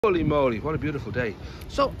Holy moly, what a beautiful day.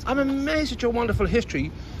 So I'm amazed at your wonderful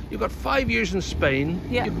history. You've got 5 years in Spain.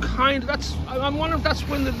 Yeah. I'm wondering if that's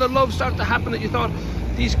when the love started to happen, that you thought,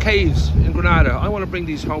 these caves in Granada, I want to bring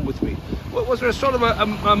these home with me. Was there a sort of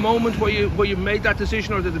a moment where you made that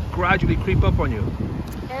decision, or did it gradually creep up on you?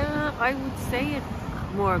 I would say it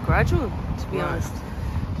more gradual, to be honest.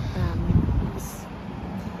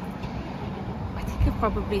 I think I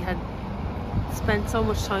probably had spent so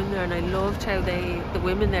much time there, and I loved how the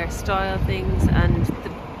women there style things and the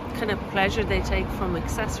kind of pleasure they take from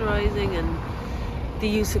accessorizing and the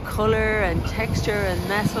use of colour and texture and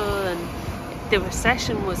metal. And the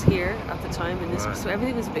recession was here at the time, and so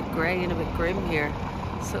everything was a bit grey and a bit grim here.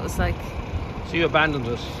 So it was like... So you abandoned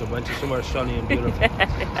us and went to somewhere sunny and beautiful.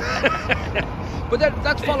 But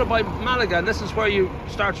that's followed by Malaga, and this is where you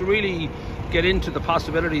start to really get into the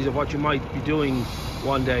possibilities of what you might be doing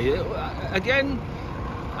one day. Again,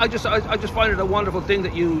 I just find it a wonderful thing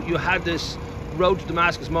that you had this road to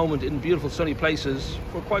Damascus moment in beautiful sunny places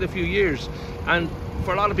for quite a few years. And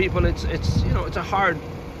for a lot of people, it's a hard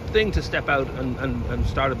thing to step out and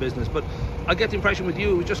start a business. But I get the impression with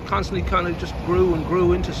you, it just constantly kind of just grew and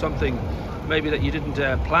grew into something maybe that you didn't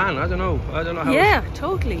plan. I don't know how. Yeah,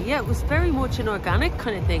 totally. Yeah, it was very much an organic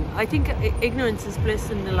kind of thing. I think ignorance is bliss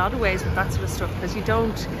in a lot of ways with that sort of stuff, because you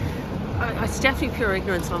don't... It's definitely pure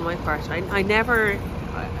ignorance on my part. I never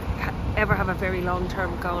ever have a very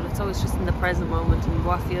long-term goal. It's always just in the present moment and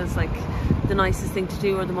what feels like the nicest thing to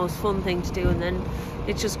do or the most fun thing to do, and then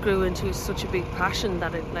it just grew into such a big passion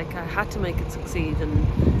that I had to make it succeed.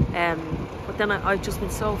 And but then I've just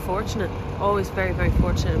been so fortunate, always very, very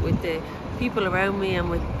fortunate with the people around me,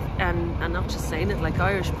 and not just saying it, like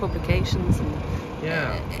Irish publications and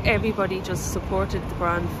everybody just supported the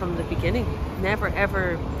brand from the beginning. Never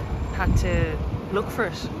ever had to look for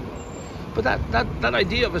it. But that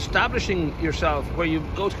idea of establishing yourself, where you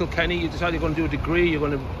go to Kilkenny, you decide you're going to do a degree, you're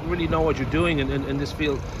going to really know what you're doing in this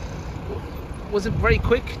field, was it very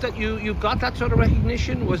quick that you got that sort of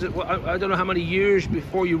recognition? Was it, I don't know how many years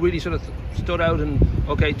before you really sort of stood out and,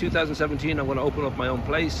 okay, 2017 I'm going to open up my own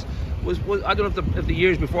place? I don't know if the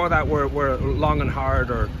years before that were long and hard,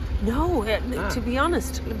 or... No, to be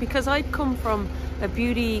honest, because I'd come from a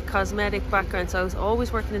beauty cosmetic background, so I was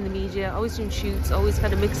always working in the media, always doing shoots, always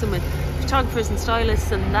kind of mixing with photographers and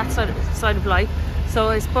stylists and that side of life. So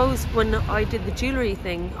I suppose when I did the jewellery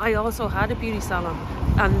thing, I also had a beauty salon,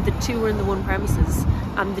 and the two were in the one premises,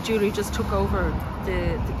 and the jewellery just took over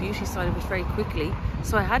the beauty side of it very quickly.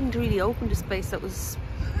 So I hadn't really opened a space that was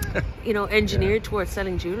engineered towards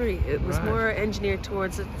selling jewellery. It was more engineered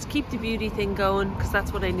towards let's keep the beauty thing going, because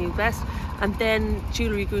that's what I knew best. And then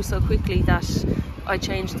jewellery grew so quickly that I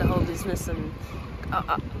changed the whole business. And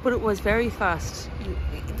but it was very fast.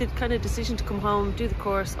 The kind of decision to come home, do the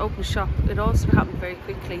course, open shop, it all sort of happened very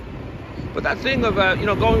quickly. But that thing of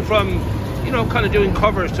going from kind of doing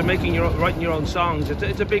covers to writing your own songs,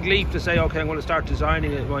 it's a big leap to say, okay, I'm going to start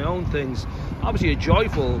designing my own things. Obviously,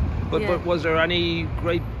 joyful, but was there any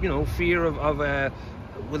great fear of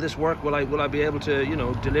will this work? Will I be able to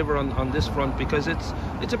deliver on this front? Because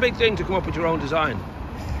it's a big thing to come up with your own design.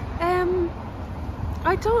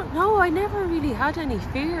 I don't know. I never really had any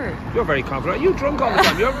fear. You're very confident. Are you drunk all the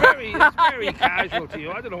time? It's very casual to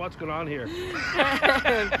you. I don't know what's going on here.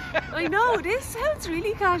 I know, this sounds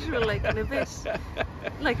really casual, like, and a bit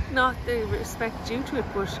like not the respect due to it,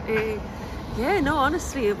 but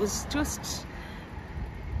honestly, it was just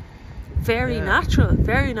very natural,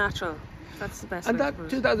 very natural. That's the best. And that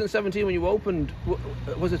 2017, when you opened,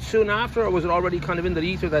 was it soon after, or was it already kind of in the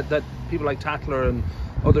ether that people like Tatler and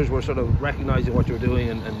others were sort of recognising what you were doing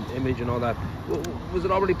and image and all that? Was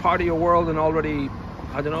it already part of your world, and already,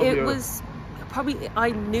 I don't know? It was probably,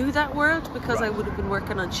 I knew that world because I would have been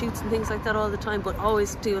working on shoots and things like that all the time, but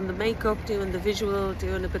always doing the makeup, doing the visual,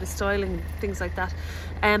 doing a bit of styling, things like that.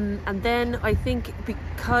 And then I think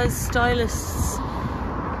because stylists,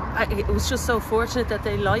 it was just so fortunate that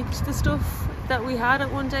they liked the stuff that we had at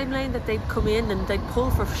One Dame Lane, that they'd come in and they'd pull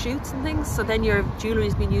for shoots and things. So then your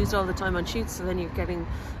jewellery's been used all the time on shoots, so then you're getting,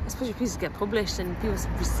 I suppose, your pieces get published and people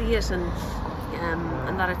see it, and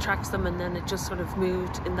that attracts them, and then it just sort of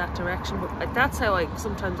moved in that direction. But that's how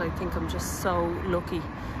sometimes I think I'm just so lucky,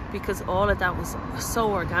 because all of that was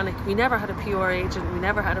so organic. We never had a PR agent, we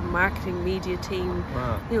never had a marketing media team.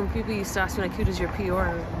 People used to ask me, like, who does your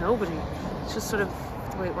PR? Nobody. It's just sort of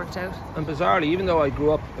the way it worked out. And bizarrely, even though I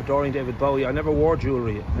grew up adoring David Bowie, I never wore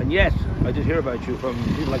jewellery, and yet I did hear about you from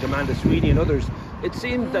people like Amanda Sweeney and others. It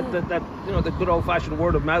seemed that the good old-fashioned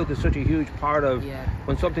word of mouth is such a huge part of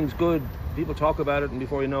when something's good, people talk about it, and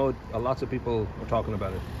before you know it, lots of people are talking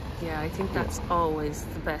about it. I think that's always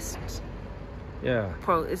the best Yeah.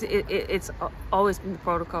 It's always been the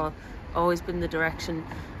protocol, always been the direction,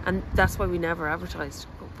 and that's why we never advertised,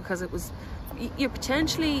 because it was, you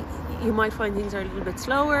potentially, you might find things are a little bit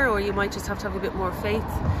slower, or you might just have to have a bit more faith.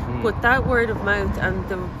 But that word of mouth and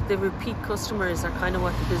the repeat customers are kind of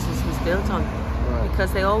what the business was built on,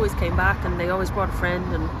 because they always came back and they always brought a friend,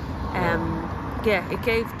 and yeah, it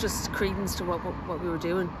gave just credence to what we were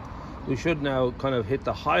doing. We should now kind of hit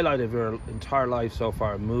the highlight of your entire life so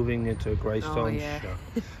far, moving into Greystones. Oh, yeah.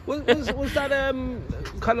 Was that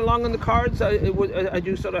kind of long on the cards? Had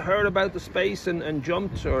you sort of heard about the space and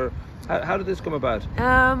jumped, or how did this come about?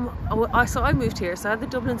 So I moved here. So I had the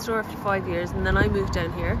Dublin store for 5 years, and then I moved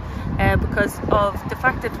down here because of the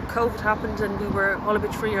fact that COVID happened and we were all a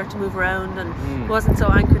bit freer to move around and wasn't so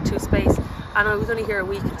anchored to a space. And I was only here a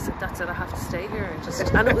week, and I said, that's it, I have to stay here.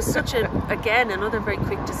 And it was such another very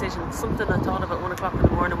quick decision. Something I thought of at 1 o'clock in the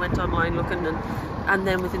morning, went online looking, and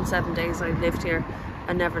then within 7 days I lived here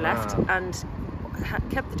and never left. And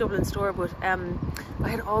kept the Dublin store, but I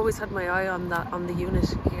had always had my eye on the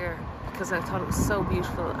unit here, because I thought it was so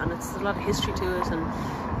beautiful, and it's a lot of history to it,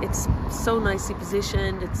 and it's so nicely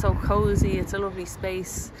positioned, it's so cozy, it's a lovely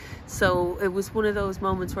space. So it was one of those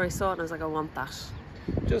moments where I saw it and I was like, I want that.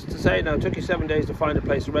 Just to say, now it took you 7 days to find a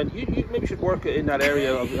place to rent. You maybe should work in that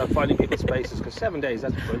area of finding people's spaces, because 7 days,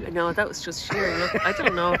 that's brilliant. No, that was just sheer luck. I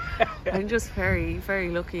don't know. I'm just very, very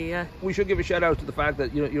lucky, yeah. We should give a shout out to the fact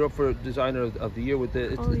that you're up for Designer of the Year with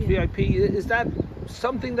the VIP. Is that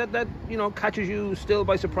something that catches you still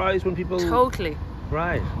by surprise when people... Totally.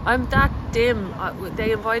 Right. I'm that dim.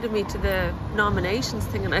 They invited me to the nominations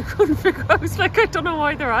thing, and I couldn't figure out. I was like, I don't know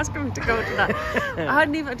why they're asking me to go to that. I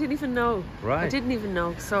didn't even know. Right. I didn't even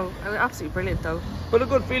know. So absolutely brilliant, though. But a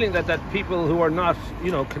good feeling that people who are not,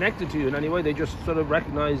 connected to you in any way, they just sort of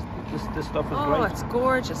recognise this stuff is great. Oh, it's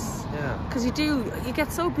gorgeous. Yeah. Because you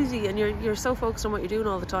get so busy and you're so focused on what you're doing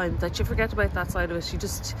all the time that you forget about that side of it. You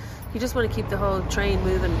just want to keep the whole train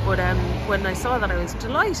moving. But when I saw that, I was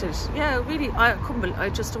delighted. Yeah, really.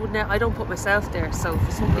 I don't put myself there, so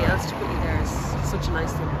for somebody else to put you there is such a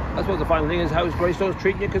nice thing. I suppose the final thing is, how is Greystones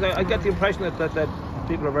treating you? Because I get the impression that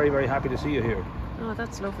people are very, very happy to see you here. Oh,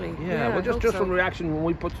 that's lovely. Yeah, well, just from reaction when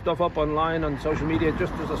we put stuff up online on social media,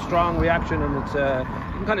 just there's a strong reaction, and it's you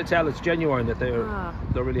can kind of tell it's genuine, that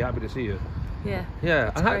they're really happy to see you. Yeah.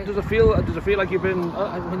 Yeah. And how, does it feel like you've been?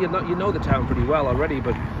 You know the town pretty well already,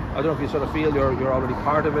 but I don't know if you sort of feel you're already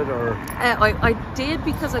part of it, or. I did,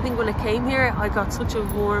 because I think when I came here, I got such a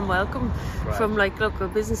warm welcome from local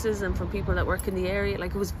businesses and from people that work in the area.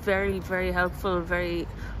 Like, it was very, very helpful. Very.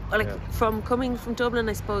 From coming from Dublin,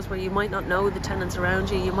 I suppose, where you might not know the tenants around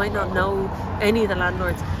you, you might not know any of the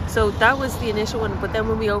landlords. So that was the initial one. But then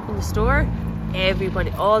when we opened the store, everybody,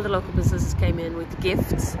 all the local businesses came in with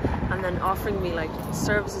gifts, and then offering me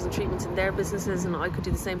services and treatments in their businesses, and I could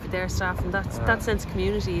do the same for their staff. And that sense of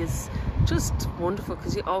community is just wonderful,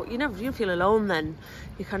 because you don't feel alone. Then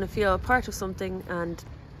you kind of feel part of something, and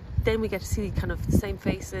then we get to see kind of the same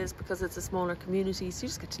faces, because it's a smaller community, so you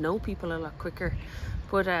just get to know people a lot quicker.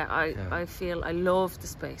 But I feel I love the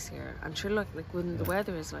space here, and sure, like when the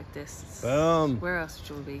weather is like this, where else would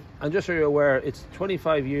you want to be? And just so you're aware, it's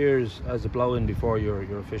 25 years as a blow-in before you're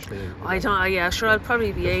officially. I don't. Yeah, sure. I'll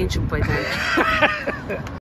probably be ancient by then.